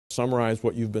Summarize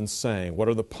what you've been saying. What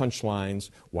are the punchlines?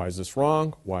 Why is this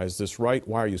wrong? Why is this right?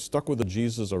 Why are you stuck with a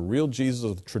Jesus, a real Jesus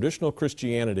of traditional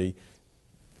Christianity?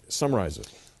 Summarize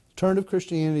it. Alternative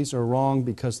Christianities are wrong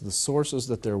because the sources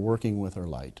that they're working with are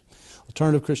light.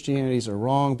 Alternative Christianities are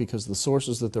wrong because the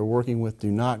sources that they're working with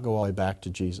do not go all the way back to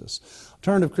Jesus.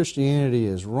 Alternative Christianity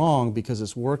is wrong because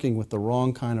it's working with the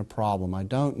wrong kind of problem. I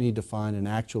don't need to find an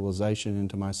actualization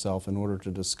into myself in order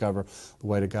to discover the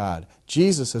way to God.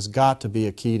 Jesus has got to be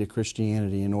a key to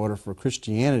Christianity in order for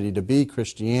Christianity to be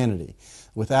Christianity.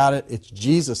 Without it, it's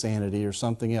Jesus-anity or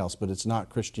something else, but it's not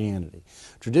Christianity.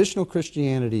 Traditional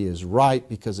Christianity is right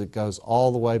because it goes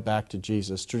all the way back to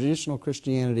Jesus. Traditional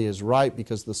Christianity is right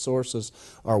because the sources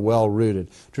are well-rooted.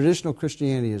 Traditional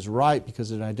Christianity is right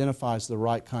because it identifies the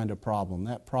right kind of problem.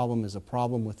 That problem is a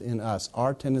problem within us,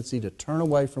 our tendency to turn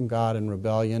away from God in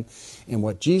rebellion, and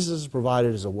what Jesus has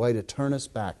provided is a way to turn us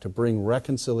back, to bring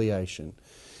reconciliation.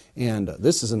 And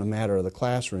this isn't a matter of the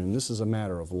classroom, this is a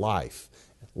matter of life.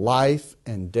 Life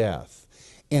and death.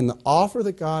 And the offer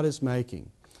that God is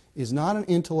making is not an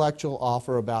intellectual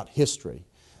offer about history.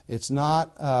 It's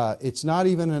not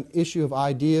even an issue of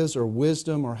ideas or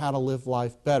wisdom or how to live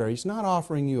life better. He's not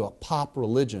offering you a pop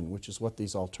religion, which is what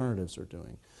these alternatives are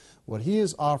doing. What He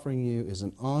is offering you is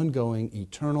an ongoing,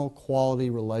 eternal, quality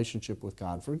relationship with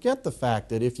God. Forget the fact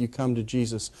that if you come to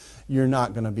Jesus, you're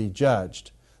not going to be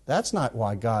judged. That's not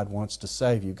why God wants to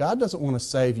save you. God doesn't want to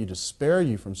save you to spare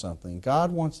you from something.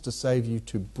 God wants to save you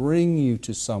to bring you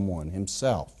to someone,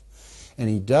 Himself. And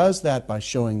He does that by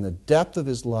showing the depth of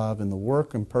His love in the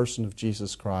work and person of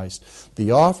Jesus Christ,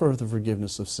 the offer of the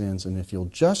forgiveness of sins. And if you'll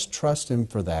just trust Him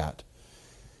for that,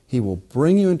 He will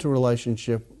bring you into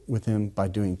relationship with Him by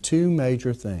doing two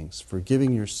major things: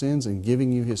 forgiving your sins and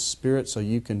giving you His Spirit so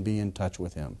you can be in touch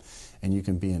with Him. And you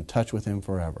can be in touch with Him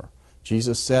forever.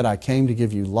 Jesus said, I came to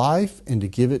give you life and to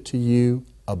give it to you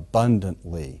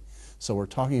abundantly. So we're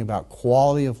talking about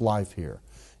quality of life here.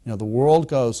 You know, the world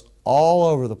goes all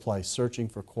over the place searching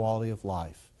for quality of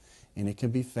life, and it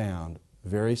can be found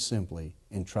very simply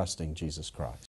in trusting Jesus Christ.